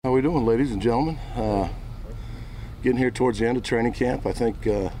we doing, ladies and gentlemen? Getting here towards the end of training camp. I think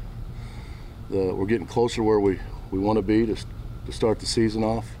we're getting closer to where we want to be to start the season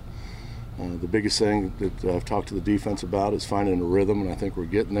off. The biggest thing that I've talked to the defense about is finding a rhythm, and I think we're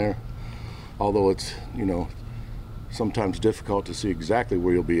getting there. Although it's, sometimes difficult to see exactly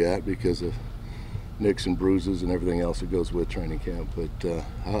where you'll be at because of nicks and bruises and everything else that goes with training camp. But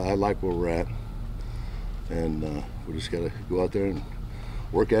I like where we're at, and we just got to go out there and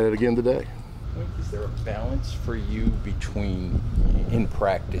work at it again today. Is there a balance for you in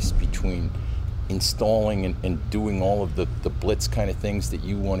practice between installing and doing all of the blitz kind of things that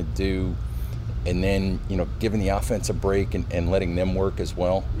you want to do, and then giving the offense a break and letting them work as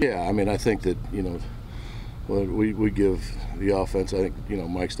well? Yeah, I mean, I think that we give the offense. I think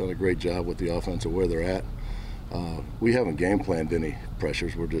Mike's done a great job with the offense of where they're at. We haven't game planned any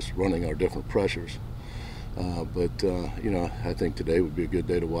pressures. We're just running our different pressures. But I think today would be a good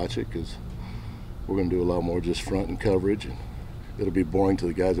day to watch it because we're going to do a lot more just front and coverage. And it'll be boring to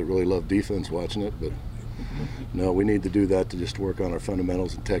the guys that really love defense watching it, but no, we need to do that to just work on our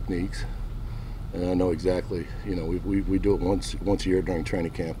fundamentals and techniques. And I know exactly, we do it once a year during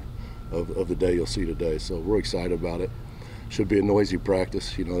training camp of the day you'll see today. So we're excited about it. Should be a noisy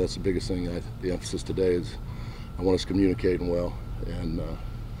practice. That's the biggest thing. The emphasis today is I want us communicating well, and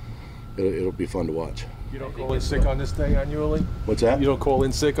it'll be fun to watch. You don't call in sick on this day annually? What's that? You don't call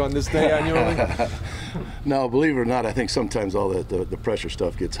in sick on this day annually? No, believe it or not, I think sometimes all the pressure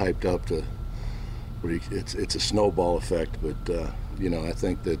stuff gets hyped up to where it's a snowball effect. But I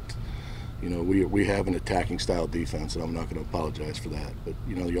think that we have an attacking style defense, and I'm not going to apologize for that. But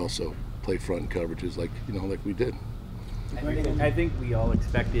you also play front and coverages like we did. I think we all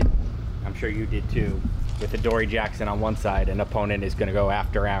expected, I'm sure you did too, with Adoree Jackson on one side, an opponent is going to go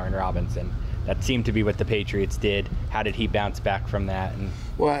after Aaron Robinson. That seemed to be what the Patriots did. How did he bounce back from that?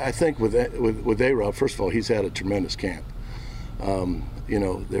 Well, I think with A-Rob, first of all, he's had a tremendous camp.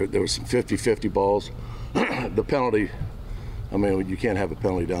 There was some 50-50 balls. The penalty, I mean, you can't have a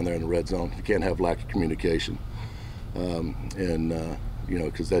penalty down there in the red zone. You can't have lack of communication.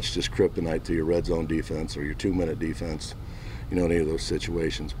 Because that's just kryptonite to your red zone defense or your 2-minute defense, any of those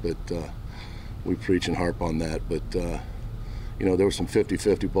situations. But we preach and harp on that. But there were some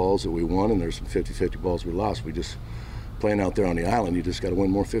 50-50 balls that we won, and there's some 50-50 balls we lost. We just, playing out there on the island, you just got to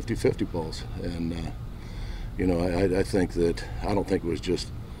win more 50-50 balls. And, I think that, I don't think it was just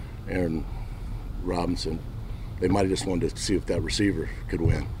Aaron Robinson. They might have just wanted to see if that receiver could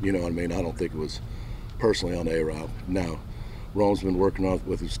win. You know what I mean? I don't think it was personally on A-Rob. Now, Rome's been working on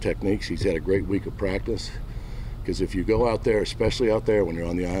with his techniques. He's had a great week of practice. Because if you go out there, especially out there when you're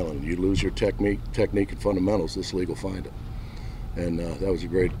on the island, and you lose your technique and fundamentals, this league will find it. And that was a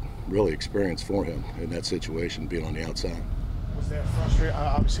great, really, experience for him in that situation, being on the outside. Was that frustrating?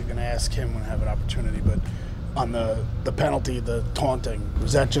 I'm obviously going to ask him when I have an opportunity, but on the penalty, the taunting,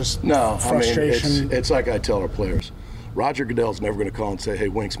 was that just frustration? I mean, it's like I tell our players. Roger Goodell's never going to call and say, "Hey,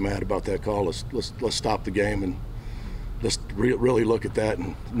 Wink's mad about that call. Let's stop the game and let's really look at that."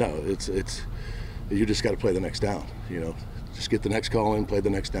 And no, it's you just got to play the next down. Just get the next call in, play the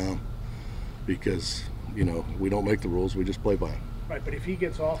next down, because we don't make the rules, we just play by them. Right, but if he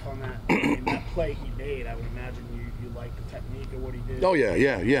gets off on that play he made, I would imagine you like the technique of what he did. Oh yeah,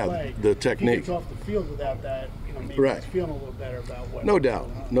 play. The technique. If he gets off the field without that, maybe right. He's feeling a little better about what. No doubt.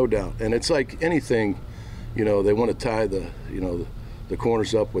 And it's like anything, they want to tie the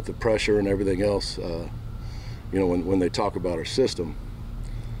corners up with the pressure and everything else. When they talk about our system,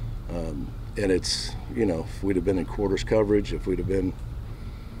 and it's if we'd have been in quarters coverage, if we'd have been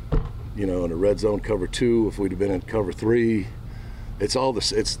in a red zone cover 2, if we'd have been in cover 3, it's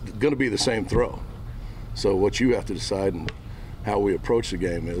going to be the same throw. So what you have to decide and how we approach the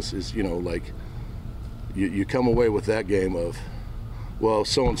game is you come away with that game of, well,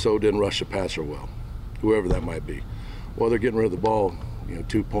 so-and-so didn't rush the passer well, whoever that might be. Well, they're getting rid of the ball,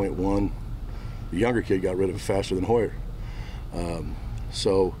 2.1. The younger kid got rid of it faster than Hoyer.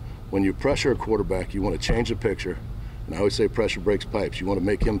 So when you pressure a quarterback, you want to change the picture. And I always say pressure breaks pipes. You want to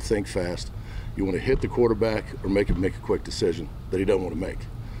make him think fast. You want to hit the quarterback or make him make a quick decision that he doesn't want to make.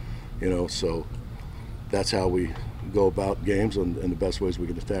 So that's how we go about games and the best ways we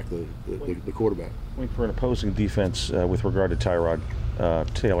can attack the quarterback. For an opposing defense with regard to Tyrod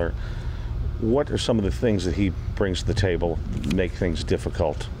Taylor, what are some of the things that he brings to the table make things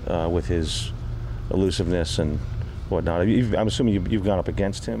difficult with his elusiveness and whatnot? I'm assuming you've gone up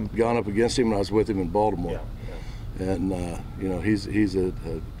against him? Gone up against him, and I was with him in Baltimore. Yeah. And he's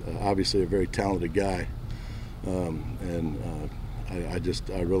obviously a very talented guy, and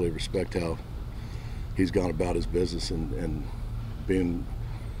I really respect how he's gone about his business and being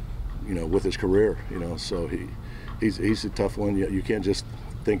with his career. So he's a tough one. You can't just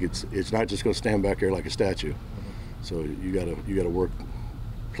think it's not just going to stand back there like a statue. So you got to work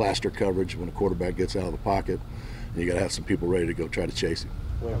plaster coverage when a quarterback gets out of the pocket, and you got to have some people ready to go try to chase him.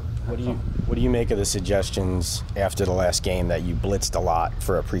 What do you make of the suggestions after the last game that you blitzed a lot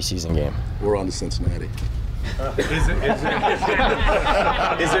for a preseason game? We're on to Cincinnati.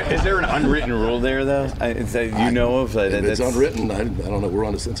 Is there an unwritten rule there, though? That you know of? If it's unwritten, I don't know. We're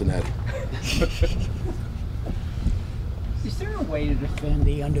on to Cincinnati. Is there a way to defend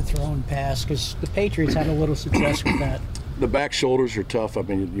the underthrown pass? Because the Patriots had a little success with that. The back shoulders are tough. I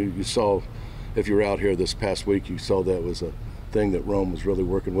mean, you saw, if you were out here this past week, you saw that was a thing that Rome was really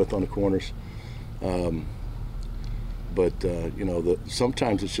working with on the corners.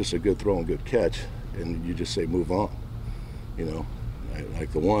 Sometimes it's just a good throw and good catch, and you just say move on.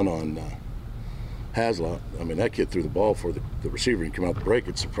 Like the one on Haslott. I mean, that kid threw the ball for the receiver and came out the break.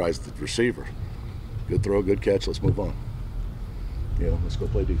 It surprised the receiver. Good throw, good catch. Let's move on. Let's go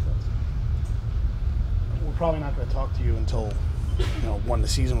play defense. We're probably not going to talk to you until when the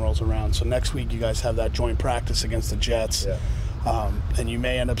season rolls around. So next week you guys have that joint practice against the Jets. Yeah. And you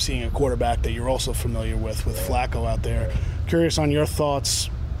may end up seeing a quarterback that you're also familiar with Flacco out there. Curious on your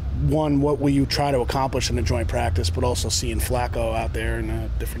thoughts. One, what will you try to accomplish in a joint practice, but also seeing Flacco out there in a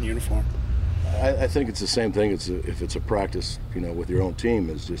different uniform? I think it's the same thing if it's a practice, with your own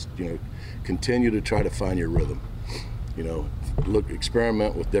team, is just, continue to try to find your rhythm.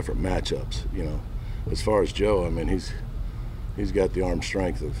 Experiment with different matchups. As far as Joe, I mean, he's got the arm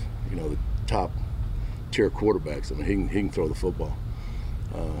strength of, the top tier quarterbacks. I mean, he can throw the football.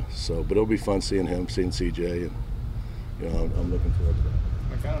 But it'll be fun seeing him, seeing CJ, and I'm looking forward to that.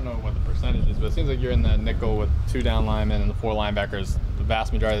 I don't know what the percentage is, but it seems like you're in the nickel with 2 down linemen and the 4 linebackers the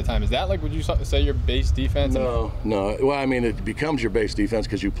vast majority of the time. Is that would you say your base defense? No. Well, I mean, it becomes your base defense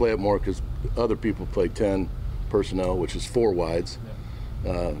because you play it more because other people play 10 personnel, which is 4 wides,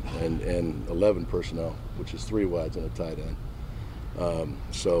 and 11 personnel, which is 3 wides and a tight end.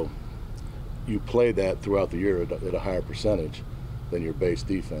 So you play that throughout the year at a higher percentage than your base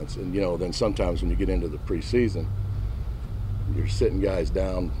defense. And, then sometimes when you get into the preseason, you're sitting guys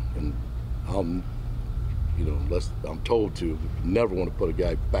down, and I'm told to never want to put a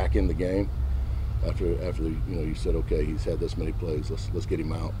guy back in the game after you said, okay, he's had this many plays, let's get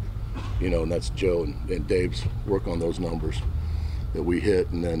him out, and that's Joe and Dave's work on those numbers that we hit.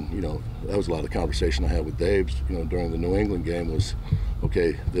 And then that was a lot of the conversation I had with Dave's during the New England game was,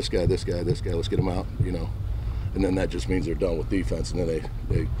 okay, this guy, let's get him out, and then that just means they're done with defense, and then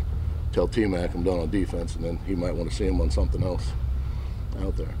they tell T-Mac I'm done on defense, and then he might want to see him on something else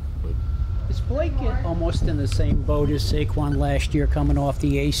out there. But is Blake almost in the same boat as Saquon last year, coming off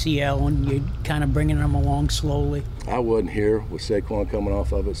the ACL, and you're kind of bringing him along slowly? I wasn't here with Saquon coming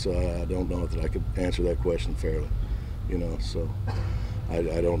off of it, so I don't know that I could answer that question fairly. So I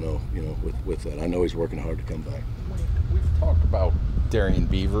don't know. With that, I know he's working hard to come back. We've talked about Darian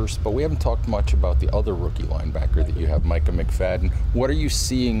Beavers, but we haven't talked much about the other rookie linebacker that you have, Micah McFadden. What are you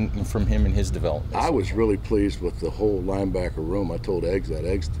seeing from him in his development? I was really pleased with the whole linebacker room. I told Eggs that.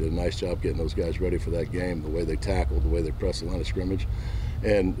 Eggs did a nice job getting those guys ready for that game, the way they tackled, the way they pressed the line of scrimmage.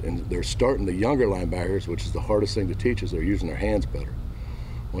 And they're starting the younger linebackers, which is the hardest thing to teach, is they're using their hands better.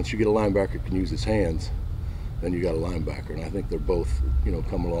 Once you get a linebacker who can use his hands, then you got a linebacker. And I think they're both,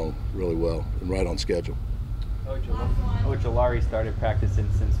 come along really well and right on schedule. Ojulari started practicing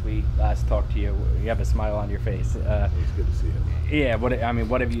since we last talked to you. You have a smile on your face. It's good to see him. Yeah,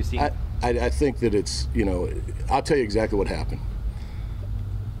 what have you seen? I think that it's, I'll tell you exactly what happened.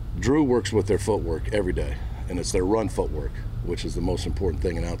 Drew works with their footwork every day, and it's their run footwork, which is the most important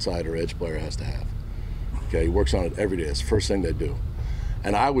thing an outside or edge player has to have. Okay, he works on it every day. It's the first thing they do.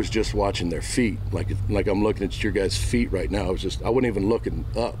 And I was just watching their feet, like I'm looking at your guys' feet right now. I wasn't even looking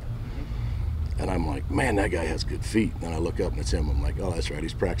up. And I'm like, man, that guy has good feet. And then I look up and it's him. I'm like, oh, that's right,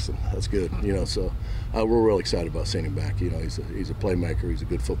 he's practicing. That's good. So we're really excited about seeing him back. He's a playmaker. He's a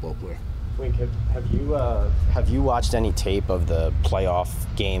good football player. Wink, have you watched any tape of the playoff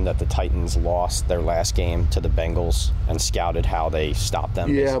game that the Titans lost their last game to the Bengals and scouted how they stopped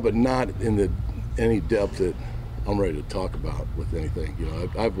them? Yeah, but not in any depth that I'm ready to talk about with anything.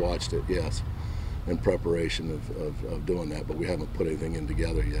 I've watched it, yes, in preparation of doing that, but we haven't put anything in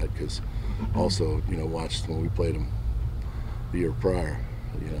together yet because also, watched when we played them the year prior,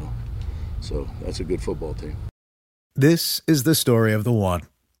 So that's a good football team. This is the story of the one.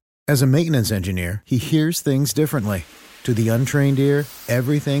 As a maintenance engineer, he hears things differently. To the untrained ear,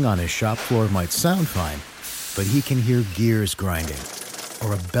 everything on his shop floor might sound fine, but he can hear gears grinding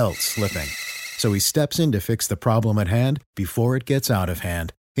or a belt slipping. So he steps in to fix the problem at hand before it gets out of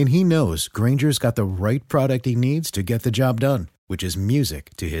hand. And he knows Granger's got the right product he needs to get the job done, which is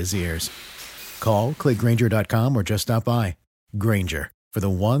music to his ears. Call, click Grainger.com, or just stop by. Grainger, for the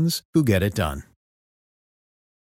ones who get it done.